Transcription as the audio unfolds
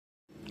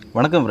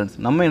வணக்கம் ஃப்ரெண்ட்ஸ்,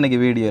 நம்ம இன்றைக்கி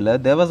வீடியோவில்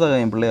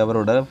தேவசாகாயம் பிள்ளை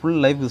அவரோட ஃபுல்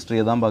லைஃப்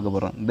ஹிஸ்ட்ரியை தான் பார்க்க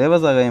போகிறோம்.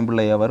 தேவசாகாயம்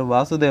பிள்ளை அவர்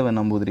வாசுதேவன்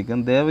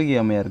நம்பூதிரிக்கும் தேவகி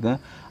அம்மையாருக்கும்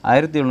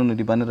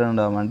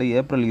 1712ஆம் ஆண்டு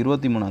ஏப்ரல்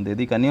 23ஆம்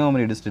தேதி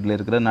கன்னியாகுமரி டிஸ்ட்ரிக்டில்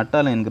இருக்கிற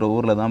நட்டாலம் என்கிற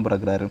ஊரில் தான்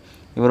பிறக்கிறாரு.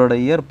 இவரோட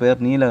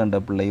இயற்பெயர் நீலகண்ட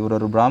பிள்ளை. இவர்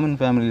ஒரு பிராமின்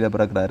ஃபேமிலியில்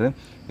பிறக்கிறாரு.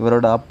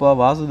 இவரோட அப்பா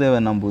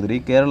வாசுதேவன் நம்பூதிரி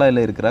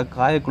கேரளாவில் இருக்கிற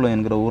காயக்குளம்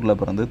என்கிற ஊரில்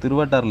பிறந்து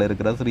திருவட்டாரில்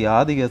இருக்கிற ஸ்ரீ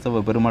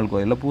ஆதிகேசவ பெருமாள்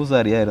கோயிலில்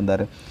பூசாரியாக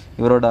இருந்தார்.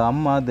 இவரோட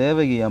அம்மா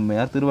தேவகி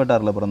அம்மையார்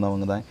திருவட்டாரில்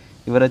பிறந்தவங்க தான்.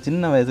 இவரை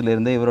சின்ன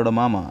வயசுலேருந்தே இவரோட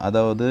மாமா,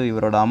 அதாவது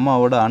இவரோட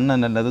அம்மாவோட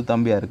அண்ணன் அல்லது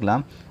தம்பியாக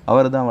இருக்கலாம்,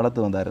 அவர் தான்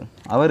வளர்த்து வந்தார்.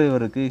 அவர்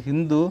இவருக்கு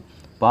ஹிந்து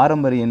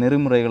பாரம்பரிய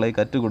நெறிமுறைகளை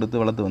கற்றுக்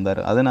கொடுத்து வளர்த்து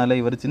வந்தார். அதனால்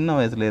இவர் சின்ன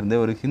வயசுலேருந்தே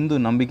ஒரு ஹிந்து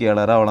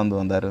நம்பிக்கையாளராக வளர்ந்து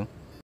வந்தார்.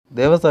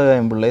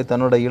 தேவசாகாயம் பிள்ளை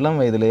தன்னோட இளம்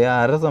வயதிலேயே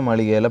அரச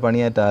மாளிகையில்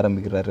பணியாற்ற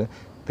ஆரம்பிக்கிறாரு.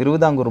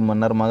 திருவிதாங்கூர்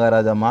மன்னர்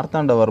மகாராஜா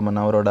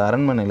மார்த்தாண்டவர்மன் அவரோட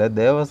அரண்மனையில்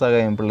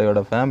தேவசாகாயம்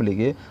பிள்ளையோட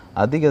ஃபேமிலிக்கு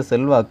அதிக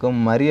செல்வாக்கும்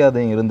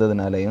மரியாதையும்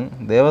இருந்ததுனாலையும்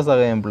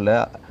தேவசாகாயம்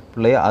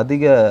பிள்ளை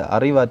அதிக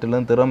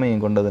அறிவாற்றலும்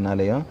திறமையும்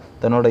கொண்டதுனாலேயும்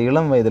தன்னோட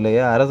இளம்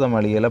வயதிலேயே அரச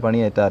மாளிகையில்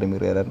பணியாற்ற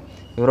ஆரம்பிக்கிறார்.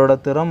 இவரோட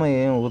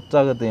திறமையையும்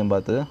உற்சாகத்தையும்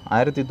பார்த்து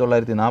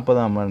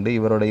 1940ஆம் ஆண்டு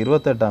இவரோட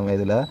 28ஆம்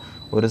வயதில்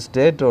ஒரு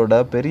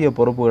ஸ்டேட்டோட பெரிய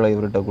பொறுப்புகளை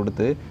இவர்கிட்ட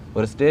கொடுத்து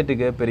ஒரு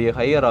ஸ்டேட்டுக்கு பெரிய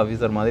ஹையர்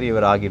ஆஃபீஸர் மாதிரி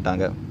இவர்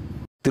ஆக்கிட்டாங்க.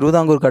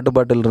 திருவிதாங்கூர்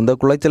கட்டுப்பாட்டில் இருந்த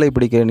குலைச்சலை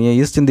பிடிக்க எண்ணிய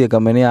ஈஸ்ட் இந்திய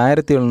கம்பெனி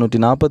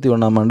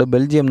 1741ஆம் ஆண்டு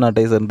பெல்ஜியம்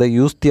நாட்டை சேர்ந்த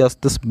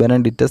யூஸ்தியாஸ்தஸ்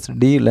பெனடிட்டஸ்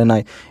டி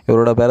லெனாய்,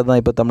 இவரோட பேரை தான்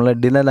இப்போ தமிழில்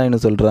டிலெனாய்னு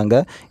சொல்கிறாங்க.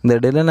 இந்த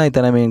டிலெனாய்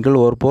தலைமையின் கீழ்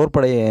ஒரு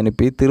போர்ப்படையை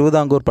அனுப்பி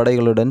திருவிதாங்கூர்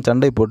படைகளுடன்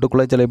சண்டை போட்டு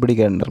குலைச்சலை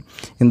பிடிக்கின்றனர்.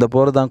 இந்த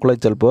போர் தான்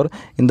குலைச்சல் போர்.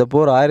 இந்த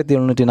போர்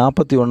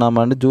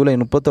 1741ஆம் ஆண்டு ஜூலை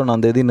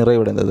 31ஆம் தேதி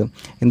நிறைவடைந்தது.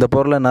 இந்த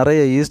போரில்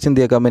நிறைய ஈஸ்ட்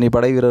இந்திய கம்பெனி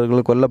படை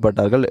வீரர்கள்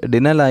கொல்லப்பட்டார்கள்.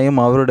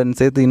 டிலெனாயும் அவருடன்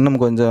சேர்த்து இன்னும்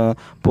கொஞ்சம்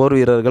போர்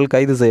வீரர்கள்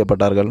கைது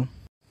செய்யப்பட்டார்கள்.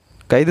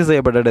 கைது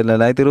செய்யப்பட்ட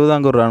டிலெனாய்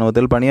திருவிதாங்கூர்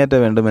இராணுவத்தில் பணியாற்ற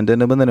வேண்டும் என்ற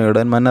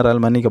நிபந்தனையுடன்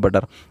மன்னரால்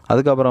மன்னிக்கப்பட்டார்.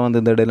 அதுக்கப்புறம்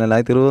இந்த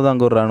டிலெனாய்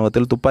திருவிதாங்கூர்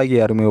இராணுவத்தில்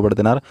துப்பாக்கியை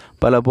அறிமுகப்படுத்தினார்.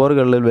 பல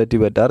போர்களில் வெற்றி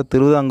பெற்றார்.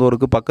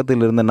 திருவிதாங்கூருக்கு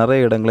பக்கத்தில் இருந்த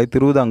நிறைய இடங்களை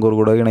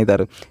திருவிதாங்கூர் கூட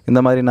இணைத்தார்.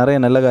 இந்த மாதிரி நிறைய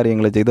நல்ல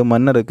காரியங்களை செய்து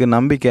மன்னருக்கு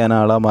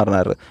நம்பிக்கையான ஆளாக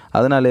மாறினார்.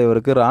 அதனாலே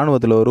இவருக்கு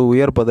இராணுவத்தில் ஒரு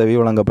உயர் பதவி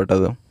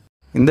வழங்கப்பட்டது.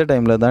 இந்த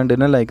டைமில் தான்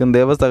டினலாய்க்கும்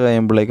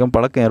தேவசாகாயம் பிள்ளைக்கும்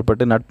பழக்கம்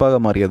ஏற்பட்டு நட்பாக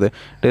மாறியது.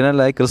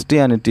 டினலாய்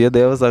கிறிஸ்டியானிட்டியை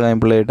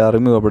தேவசாகாயம் பிள்ளையிட்ட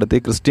அறிமுகப்படுத்தி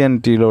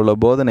கிறிஸ்டியானிட்டியில் உள்ள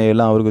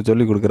போதனைகள்லாம் அவருக்கு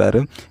சொல்லிக்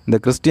கொடுக்குறாரு. இந்த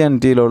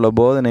கிறிஸ்டியானிட்டியில் உள்ள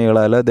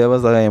போதனைகளால்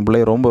தேவசாகாயம்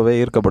பிள்ளை ரொம்பவே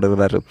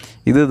ஈர்க்கப்படுகிறாரு.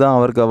 இதுதான்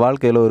அவருக்கு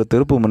வாழ்க்கையில் ஒரு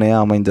திருப்பு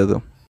முனையாக அமைஞ்சது.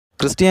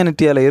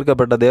 கிறிஸ்டியானிட்டியால்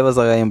ஈர்க்கப்பட்ட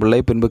தேவசாகாயம் பிள்ளை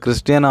பின்பு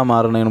கிறிஸ்டியனா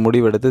மாறணும்னு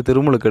முடிவெடுத்து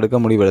திருமுழுக்கு எடுக்க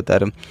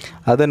முடிவெடுத்தார்.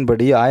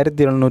 அதன்படி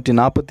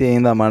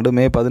 1745ஆம் ஆண்டு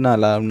மே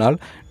 14ஆம் நாள்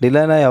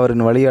டிலெனாய்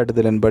அவரின்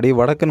வழிகாட்டுதலின்படி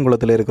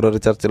வடக்கன்குளத்தில் இருக்கிற ஒரு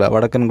சர்ச்சில்,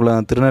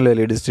 வடக்கன்குளம்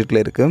திருநெல்வேலி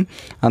டிஸ்ட்ரிக்டில் இருக்குது,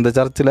 அந்த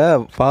சர்ச்சில்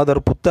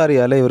ஃபாதர்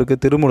புத்தாரியால் இவருக்கு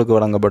திருமுழுக்கு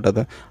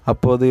வழங்கப்பட்டது.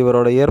 அப்போது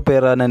இவரோட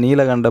இயற்பெயரான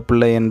நீலகண்ட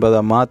பிள்ளை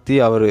என்பதை மாற்றி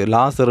அவர்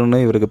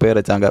லாசர்னு இவருக்கு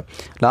பேர் வச்சாங்க.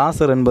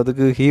 லாசர்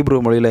என்பதுக்கு ஹீப்ரு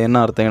மொழியில்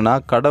என்ன அர்த்தம்னா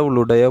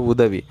கடவுளுடைய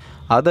உதவி.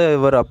 அதை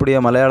இவர் அப்படியே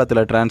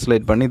மலையாளத்தில்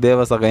டிரான்ஸ்லேட் பண்ணி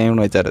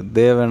தேவசகாயம்னு வச்சார்.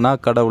 தேவனா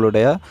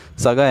கடவுளுடைய,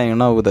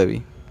 சகாயம்னா உதவி.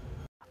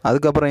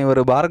 அதுக்கப்புறம்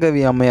இவர்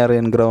பார்கவி அம்மையார்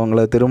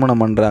என்கிறவங்களை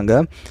திருமணம் பண்ணுறாங்க.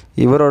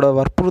 இவரோட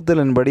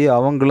வற்புறுத்தலின்படி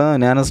அவங்களும்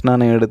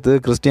ஞானஸ்நானம் எடுத்து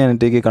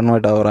கிறிஸ்டியானிட்டிக்கு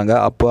கன்வெர்ட் ஆகுறாங்க.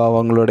 அப்போ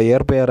அவங்களோட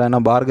இயற்பெயரான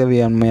பார்கவி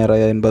அம்மையார்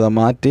என்பதை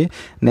மாற்றி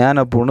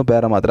ஞானப்பூன்னு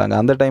பேரை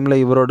மாற்றுறாங்க. அந்த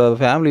டைமில் இவரோட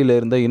ஃபேமிலியில்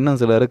இருந்த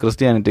இன்னும் சிலர்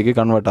கிறிஸ்டியானிட்டிக்கு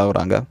கன்வெர்ட்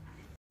ஆகுறாங்க.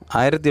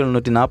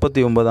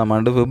 1749ஆம்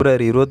ஆண்டு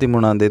பிப்ரவரி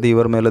 23ஆம் தேதி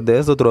இவர் மேலே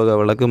தேச துரோக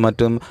வழக்கு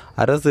மற்றும்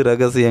அரசு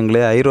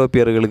இரகசியங்களை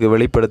ஐரோப்பியர்களுக்கு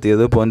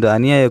வெளிப்படுத்தியது போன்ற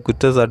அநியாய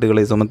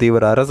குற்றச்சாட்டுகளை சுமத்தி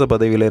இவர் அரச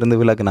பதவியிலிருந்து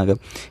விலக்கினாங்க.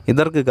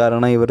 இதற்கு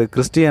காரணம் இவர்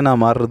கிறிஸ்டியனா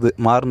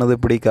மாறினது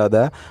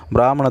பிடிக்காத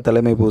பிராமண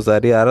தலைமை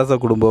பூசாரி, அரச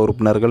குடும்ப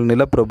உறுப்பினர்கள்,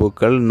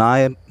 நிலப்பிரபுக்கள்,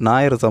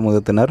 நாயர்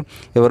சமூகத்தினர்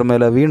இவர்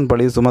மேலே வீண்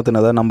பழி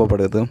சுமத்தினதாக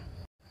நம்பப்படுது.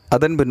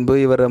 அதன் பின்பு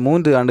இவரை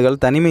 3 ஆண்டுகள்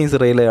தனிமை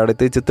சிறையில்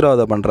அடைத்து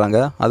சித்திரவதை பண்ணுறாங்க.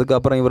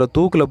 அதுக்கப்புறம் இவரை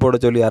தூக்கில் போட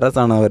சொல்லி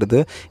அரசாணை வருது.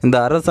 இந்த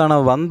அரசாணை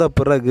வந்த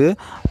பிறகு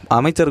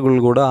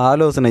அமைச்சர்கள் கூட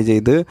ஆலோசனை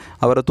செய்து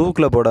அவரை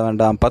தூக்கில் போட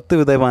வேண்டாம், 10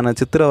 விதமான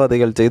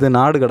சித்திரவதைகள் செய்து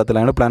நாடு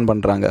கடத்தலான்னு பிளான்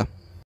பண்ணுறாங்க.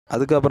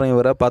 அதுக்கப்புறம்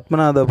இவரை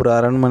பத்மநாதபுரம்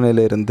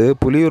அரண்மனையிலிருந்து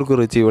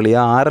புலியூர்குறிச்சி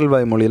வழியாக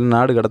ஆரல்வாய் மொழியில்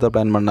நாடு கடத்த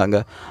பிளான்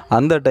பண்ணாங்க.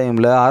 அந்த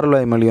டைமில்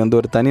ஆரல்வாய் மொழி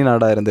ஒரு தனி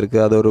நாடாக இருந்திருக்கு,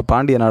 அது ஒரு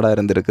பாண்டிய நாடாக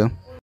இருந்திருக்கு.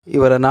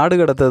 இவரை நாடு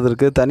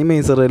கடத்துறதுக்கு தனிமை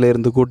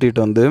சிறையிலிருந்து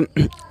கூட்டிகிட்டு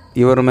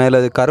இவர் மேலே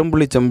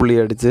கரும்புள்ளி செம்புள்ளி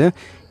அடித்து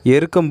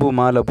எருக்கம்பூ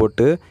மாலை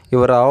போட்டு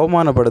இவரை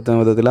அவமானப்படுத்தும்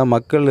விதத்தில்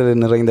மக்கள்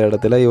நிறைந்த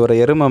இடத்துல இவரை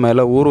எருமை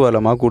மேலே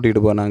ஊர்வலமாக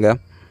கூட்டிகிட்டு போனாங்க.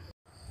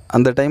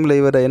 அந்த டைமில்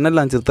இவரை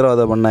என்னெல்லாம்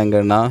சித்திரவதை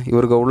பண்ணாங்கன்னா,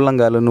 இவருக்கு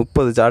உள்ளங்கால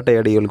 30 சாட்டை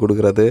அடிகள்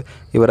கொடுக்கறது,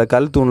 இவரை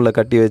கல் தூணில்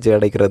கட்டி வச்சு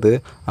அடைக்கிறது,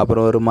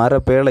 அப்புறம் ஒரு மர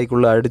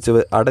பேழைக்குள்ளே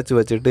அடைச்சி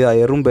வச்சுட்டு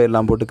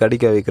எறும்பையெல்லாம் போட்டு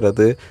கடிக்க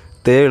வைக்கிறது,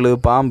 தேள்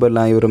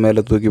பாம்பெல்லாம் இவர்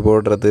மேலே தூக்கி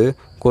போடுறது,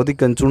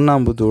 கொதிக்கன்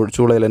சுண்ணாம்பு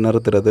சூளையில்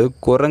நிறுத்துறது,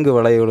 குரங்கு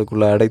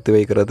வளைவுகளுக்குள்ளே அடைத்து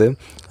வைக்கிறது.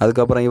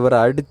 அதுக்கப்புறம் இவரை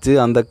அடித்து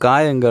அந்த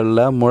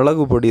காயங்களில்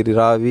மிளகு பொடி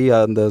ராவி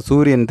அந்த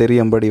சூரியன்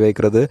தெரியும்படி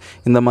வைக்கிறது.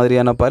 இந்த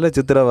மாதிரியான பல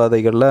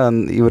சித்திரவதைகளில்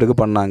இவருக்கு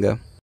பண்ணாங்க.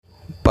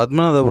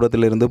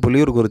 பத்மநாதபுரத்திலிருந்து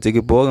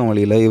புலியூர்குறிச்சிக்கு போகும்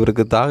வழியில்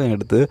இவருக்கு தாகம்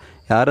எடுத்து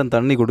யாரும்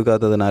தண்ணி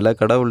கொடுக்காததுனால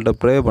கடவுள்கிட்ட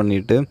ப்ரே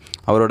பண்ணிவிட்டு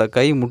அவரோட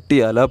கை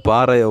முட்டியால்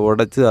பாறையை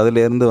உடைச்சி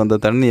அதிலேருந்து வந்த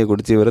தண்ணியை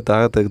குடித்து இவர்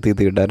தாகத்தை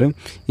தீர்த்துக்கிட்டார்.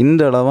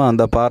 இந்த அளவும்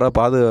அந்த பாறை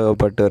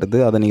பாதுகாக்கப்பட்டு வருது.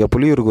 அதை நீங்கள்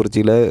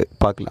புலியூர்குறிச்சியில்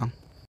பார்க்கலாம்.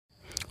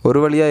 ஒரு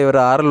வழியாக இவர்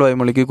ஆரல்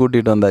வாய்மொழிக்கு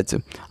கூட்டிகிட்டு வந்தாச்சு.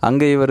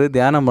 அங்கே இவர்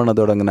தியானம் பண்ண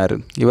தொடங்கினார்.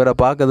 இவரை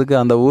பார்க்கறதுக்கு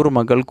அந்த ஊர்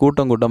மக்கள்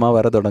கூட்டம் கூட்டமாக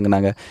வர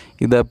தொடங்கினாங்க.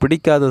 இதை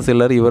பிடிக்காத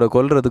சிலர் இவரை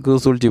கொல்றதுக்கு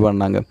சூழ்ச்சி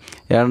பண்ணாங்க.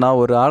 ஏன்னா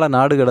ஒரு ஆளை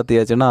நாடு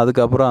கடத்தியாச்சுன்னா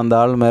அதுக்கப்புறம் அந்த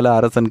ஆள் மேலே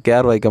அரசன்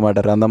கேர் வைக்க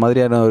மாட்டார். அந்த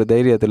மாதிரியான ஒரு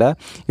தைரியத்தில்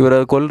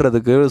இவரை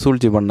கொல்றதுக்கு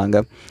சூழ்ச்சி பண்ணாங்க.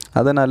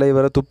 அதனால்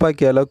இவரை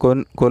துப்பாக்கியால்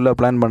கொல்ல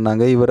பிளான்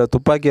பண்ணாங்க. இவரை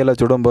துப்பாக்கியால்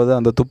சுடும்போது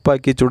அந்த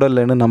துப்பாக்கி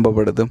சுடலைன்னு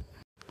நம்பப்படுது.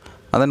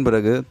 அதன்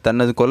பிறகு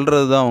தன்னை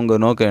கொல்றது தான் அவங்க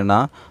நோக்கம்னா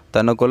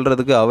தன்னை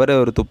கொல்றதுக்கு அவரே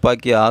ஒரு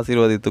துப்பாக்கியை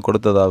ஆசீர்வதித்து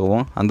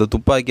கொடுத்ததாகவும் அந்த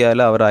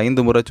துப்பாக்கியால் அவர்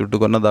 5 முறை சுட்டு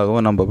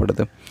கொன்னதாகவும்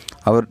நம்பப்படுது.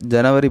 அவர்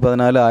ஜனவரி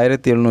 14,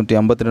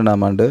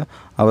 1752ஆம் ஆண்டு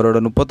அவரோட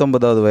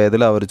 39வது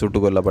வயதில் அவர்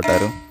சுட்டு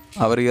கொல்லப்பட்டார்.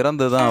 அவர்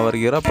இறந்து தான் அவர்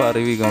இறப்பு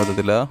அறிவிக்கும்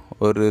விதத்தில்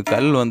ஒரு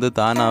கல்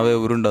தானாகவே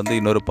உருண்டு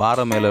இன்னொரு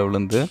பாறை மேலே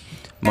விழுந்து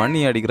மணி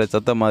அடிக்கிற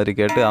சத்தம் மாதிரி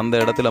கேட்டு அந்த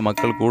இடத்துல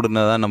மக்கள்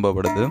கூடுனதான்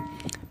நம்பப்படுது.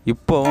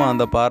 இப்போவும்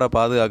அந்த பாறை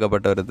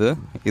பாதுகாக்கப்பட்டு வருது.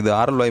 இது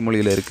ஆரல்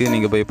வாய்மொழியில் இருக்குது,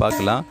 நீங்கள் போய்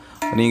பார்க்கலாம்.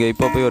 நீங்கள்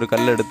இப்போ போய் ஒரு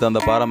கல் எடுத்து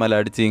அந்த பாறை மேலே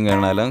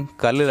அடிச்சிங்கனாலும்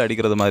கல்லில்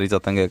அடிக்கிறது மாதிரி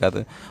சத்தம் கேட்காது,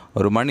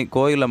 ஒரு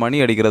கோயிலில்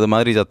மணி அடிக்கிறது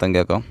மாதிரி சத்தம்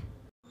கேட்கும்.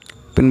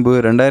 பின்பு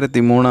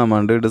 2003ஆம்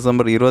ஆண்டு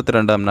டிசம்பர்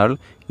 22ஆம் நாள்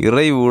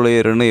இறை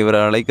ஊழியர்னு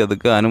இவரை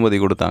அழைக்கிறதுக்கு அனுமதி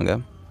கொடுத்தாங்க.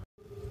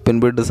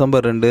 பின்பு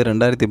டிசம்பர் 2,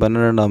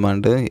 2012ஆம்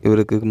ஆண்டு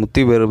இவருக்கு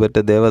முத்தி பேறு பெற்ற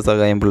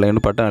தேவசகாயம்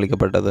பிள்ளைன்னு பட்டம்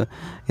அளிக்கப்பட்டது.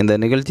 இந்த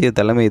நிகழ்ச்சியை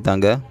தலைமை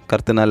தாங்க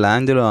கர்தினால்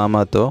ஆஞ்சலோ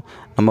ஆமாத்தோ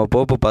நம்ம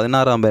போப்பு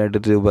 16ஆம்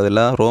பெனடிக்ட்டுக்கு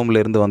பதிலாக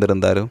ரோம்லேருந்து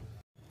வந்திருந்தார்.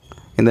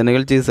 இந்த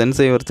நிகழ்ச்சி சென்ட்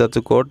சேவியர் சர்ச்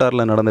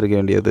கோட்டாரில் நடந்திருக்க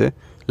வேண்டியது.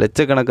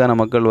 லட்சக்கணக்கான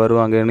மக்கள்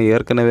வருவாங்கன்னு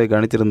ஏற்கனவே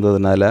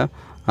கணிச்சிருந்ததுனால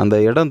அந்த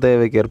இடம்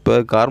தேவைக்கேற்ப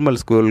கார்மல்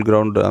ஸ்கூல்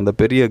கிரவுண்டு, அந்த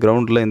பெரிய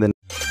கிரவுண்டில் இந்த